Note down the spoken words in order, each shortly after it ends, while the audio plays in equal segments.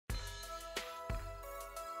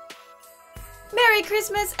Merry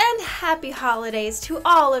Christmas and Happy Holidays to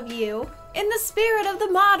all of you. In the spirit of the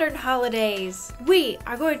modern holidays, we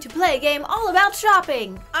are going to play a game all about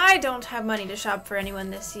shopping. I don't have money to shop for anyone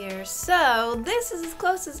this year, so this is as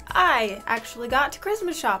close as I actually got to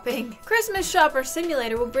Christmas shopping. Christmas Shopper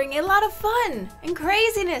Simulator will bring a lot of fun and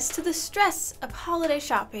craziness to the stress of holiday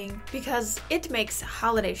shopping, because it makes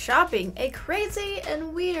holiday shopping a crazy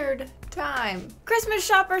and weird time. Christmas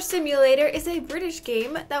Shopper Simulator is a British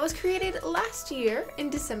game that was created last year in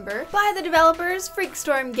December by the developers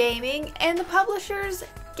Freakstorm Gaming and the publishers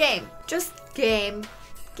Game. Just Game.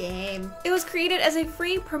 It was created as a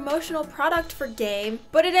free promotional product for Game,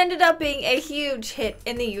 but it ended up being a huge hit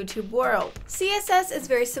in the YouTube world. CSS is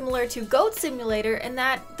very similar to Goat Simulator in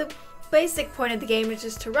that the basic point of the game is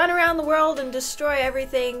just to run around the world and destroy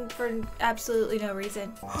everything for absolutely no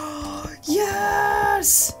reason.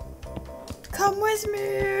 Yes! Come with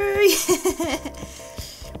me!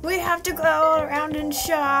 We have to go around and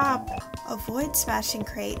shop. Avoid smashing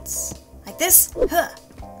crates. Like this? Huh.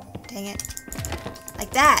 Dang it.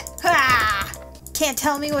 Like that. Ha! Can't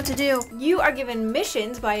tell me what to do. You are given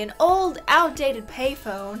missions by an old, outdated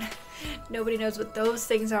payphone. Nobody knows what those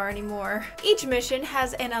things are anymore. Each mission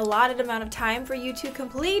has an allotted amount of time for you to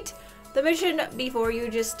complete the mission before you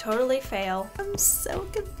just totally fail. I'm so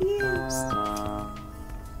confused.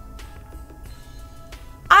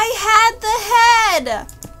 I had the head!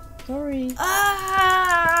 Sorry.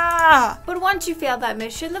 But once you fail that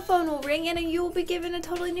mission, the phone will ring in and you will be given a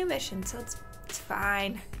totally new mission, so it's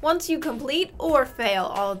fine. Once you complete or fail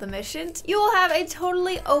all of the missions, you will have a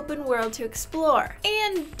totally open world to explore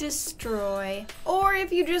and destroy. Or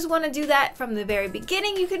if you just want to do that from the very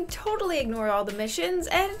beginning, you can totally ignore all the missions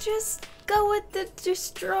and just go with the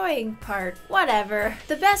destroying part. Whatever.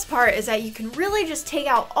 The best part is that you can really just take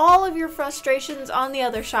out all of your frustrations on the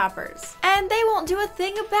other shoppers, and they won't do a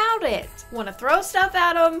thing about it. Want to throw stuff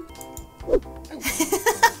at them?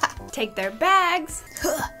 Take their bags.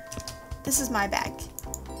 This is my bag.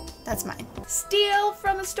 That's mine. Steal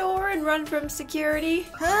from a store and run from security.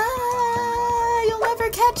 You'll never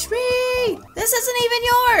catch me! This isn't even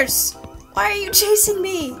yours! Why are you chasing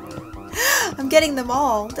me? I'm getting them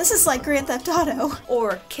all. This is like Grand Theft Auto.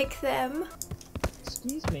 Or kick them.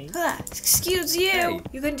 Excuse me. Excuse you. Hey.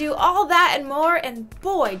 You can do all that and more, and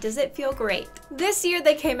boy, does it feel great. This year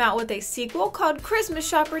they came out with a sequel called Christmas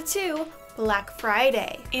Shopper 2, Black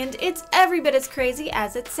Friday, and it's every bit as crazy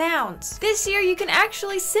as it sounds. This year you can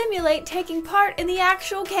actually simulate taking part in the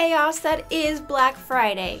actual chaos that is Black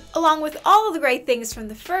Friday. Along with all of the great things from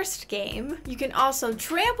the first game, you can also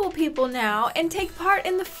trample people now and take part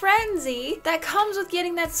in the frenzy that comes with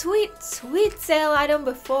getting that sweet sale item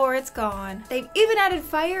before it's gone. They've even added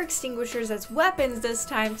fire extinguishers as weapons this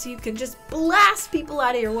time, so you can just blast people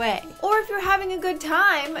out of your way. Or if you're having a good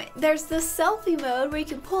time, there's the selfie mode where you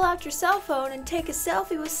can pull out your cell phone and take a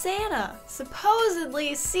selfie with Santa.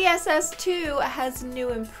 Supposedly, CSS 2 has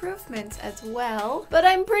new improvements as well, but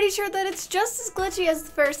I'm pretty sure that it's just as glitchy as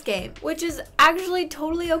the first game, which is actually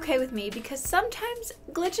totally okay with me, because sometimes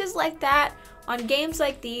glitches like that on games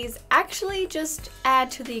like these actually just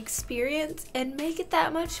add to the experience and make it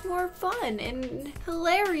that much more fun and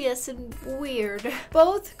hilarious and weird.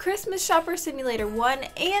 Both Christmas Shopper Simulator 1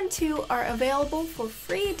 and 2 are available for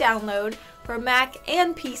free download for Mac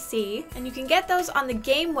and PC, and you can get those on the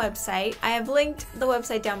game website. I have linked the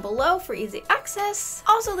website down below for easy access.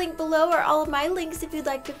 Also linked below are all of my links if you'd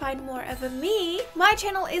like to find more of me. My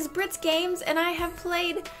channel is BRITTS Games, and I have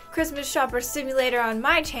played Christmas Shopper Simulator on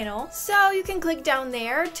my channel, so you can click down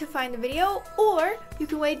there to find the video, or you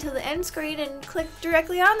can wait till the end screen and click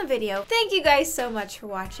directly on the video. Thank you guys so much for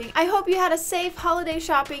watching. I hope you had a safe holiday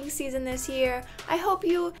shopping season this year. I hope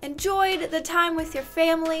you enjoyed the time with your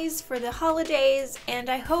families for the holidays, and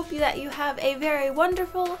I hope that you have a very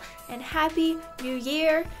wonderful and happy new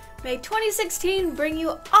year. May 2016 bring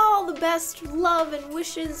you all the best love and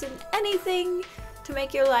wishes and anything to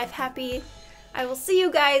make your life happy. I will see you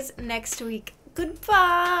guys next week.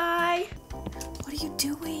 Goodbye! What are you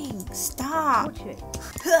doing? Stop. Watch it.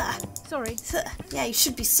 Huh. Sorry. Huh. Yeah, you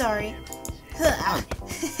should be sorry. Huh.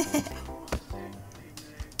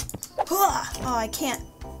 Huh. Oh, I can't.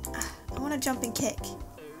 I want to jump and kick.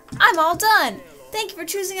 I'm all done. Thank you for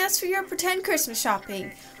choosing us for your pretend Christmas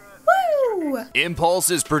shopping. Woo! Impulse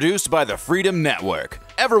is produced by the Freedom Network.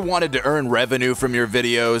 Ever wanted to earn revenue from your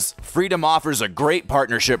videos? Freedom offers a great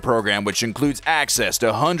partnership program which includes access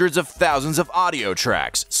to hundreds of thousands of audio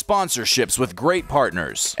tracks, sponsorships with great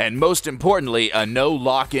partners, and most importantly, a no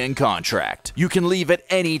lock-in contract. You can leave at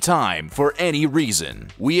any time for any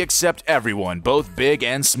reason. We accept everyone, both big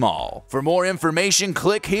and small. For more information,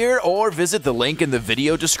 click here or visit the link in the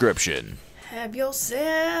video description. Have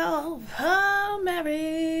yourself a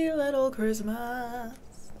merry little Christmas.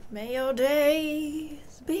 May your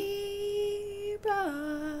days be bright.